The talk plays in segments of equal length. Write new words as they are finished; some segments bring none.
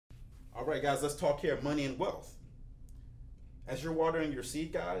All right, guys, let's talk here money and wealth. As you're watering your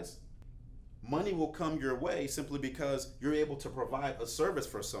seed, guys, money will come your way simply because you're able to provide a service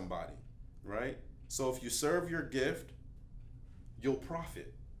for somebody, right? So if you serve your gift, you'll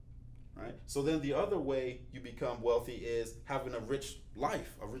profit, right? So then the other way you become wealthy is having a rich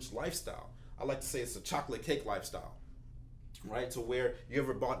life, a rich lifestyle. I like to say it's a chocolate cake lifestyle, right? To where you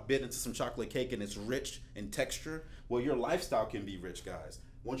ever bit into some chocolate cake and it's rich in texture? Well, your lifestyle can be rich, guys.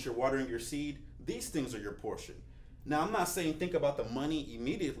 Once you're watering your seed, these things are your portion. Now, I'm not saying think about the money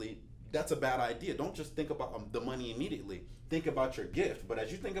immediately. That's a bad idea. Don't just think about the money immediately. Think about your gift. But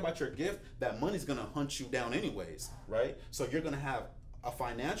as you think about your gift, that money's going to hunt you down anyways, right? So you're going to have a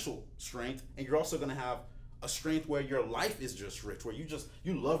financial strength, and you're also going to have a strength where your life is just rich, where you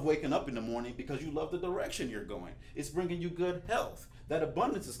love waking up in the morning because you love the direction you're going. It's bringing you good health. That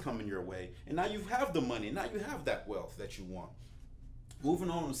abundance is coming your way, and now you have the money. Now you have that wealth that you want.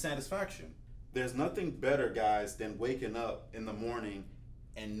 Moving on to satisfaction. There's nothing better, guys, than waking up in the morning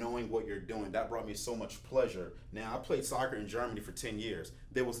and knowing what you're doing. That brought me so much pleasure. Now, I played soccer in Germany for 10 years.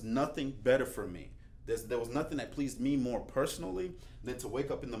 There was nothing better for me. There was nothing that pleased me more personally than to wake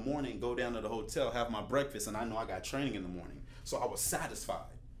up in the morning, go down to the hotel, have my breakfast, and I know I got training in the morning. So I was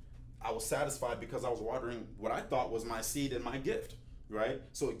satisfied. I was satisfied because I was watering what I thought was my seed and my gift, right?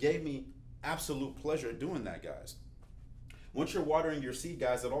 So it gave me absolute pleasure doing that, guys. Once you're watering your seed,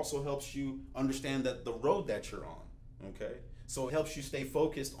 guys, it also helps you understand that the road that you're on, okay? So it helps you stay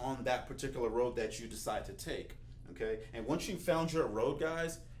focused on that particular road that you decide to take, okay? And once you've found your road,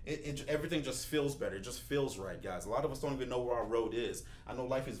 guys, everything just feels better. It just feels right, guys. A lot of us don't even know where our road is. I know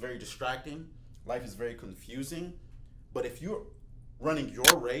life is very distracting. Life is very confusing. But if you're running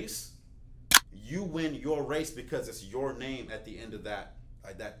your race, you win your race because it's your name at the end of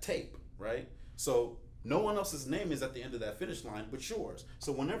that tape, right? So no one else's name is at the end of that finish line but yours.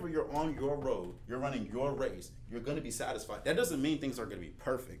 So whenever you're on your road, you're running your race, you're going to be satisfied. That doesn't mean things are going to be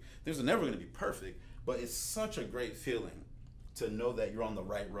perfect. Things are never going to be perfect, but it's such a great feeling to know that you're on the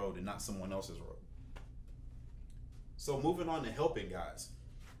right road and not someone else's road. So moving on to helping, guys.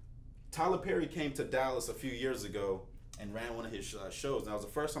 Tyler Perry came to Dallas a few years ago and ran one of his shows. That was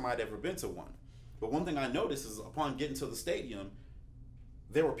the first time I'd ever been to one. But one thing I noticed is upon getting to the stadium,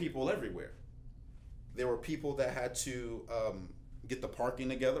 there were people everywhere. There were people that had to get the parking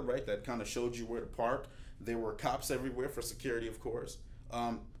together, right? That kind of showed you where to park. There were cops everywhere for security, of course.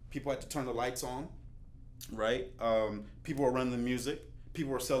 People had to turn the lights on, right? People were running the music.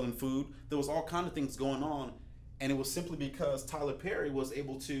 People were selling food. There was all kinds of things going on. And it was simply because Tyler Perry was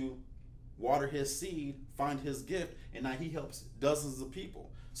able to water his seed, find his gift, and now he helps dozens of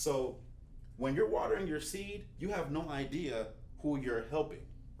people. So when you're watering your seed, you have no idea who you're helping.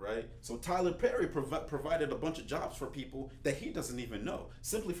 Right? So Tyler Perry provided a bunch of jobs for people that he doesn't even know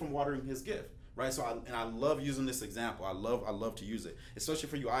simply from watering his gift, right? So I love using this example. I love to use it, especially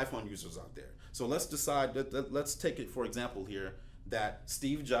for you iPhone users out there. So let's decide that let's take it for example here that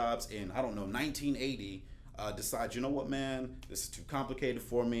Steve Jobs in 1980 decides, you know what, man, this is too complicated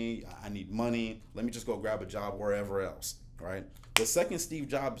for me. I need money. Let me just go grab a job wherever else, right? The second Steve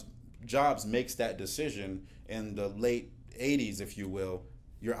Jobs makes that decision in the late 80s, if you will,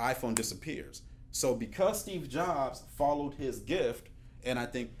 your iPhone disappears. So because Steve Jobs followed his gift, and I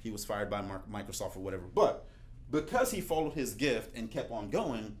think he was fired by Microsoft or whatever, but because he followed his gift and kept on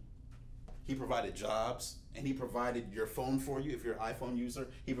going, he provided jobs and he provided your phone for you if you're an iPhone user.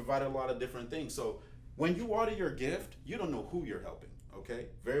 He provided a lot of different things. So when you water your gift, you don't know who you're helping, okay?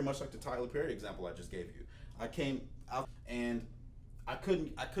 Very much like the Tyler Perry example I just gave you. I came out and I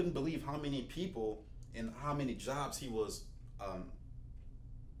couldn't believe how many people and how many jobs he was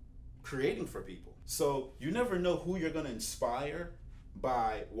creating for people. So you never know who you're going to inspire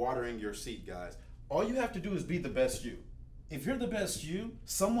by watering your seed, guys. All you have to do is be the best you. If you're the best you,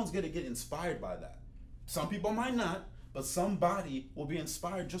 someone's going to get inspired by that. Some people might not, but somebody will be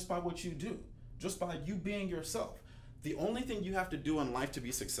inspired just by what you do, just by you being yourself. The only thing you have to do in life to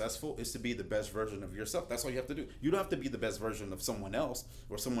be successful is to be the best version of yourself. That's all you have to do. You don't have to be the best version of someone else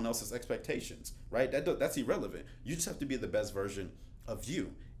or someone else's expectations, right? That's irrelevant. You just have to be the best version of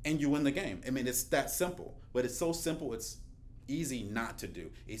you, and you win the game. I mean, it's that simple, but it's so simple, it's easy not to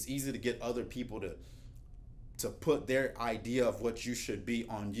do. It's easy to get other people to put their idea of what you should be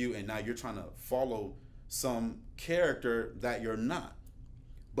on you, and now you're trying to follow some character that you're not.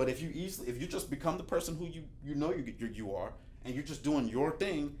 But if you just become the person who you are, and you're just doing your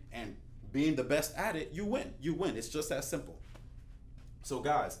thing and being the best at it, you win. You win. It's just that simple. So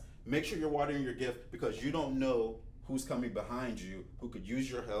guys, make sure you're watering your gift, because you don't know who's coming behind you, who could use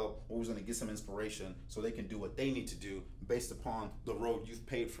your help, or who's going to get some inspiration so they can do what they need to do based upon the road you've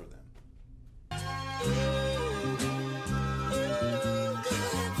paved for them.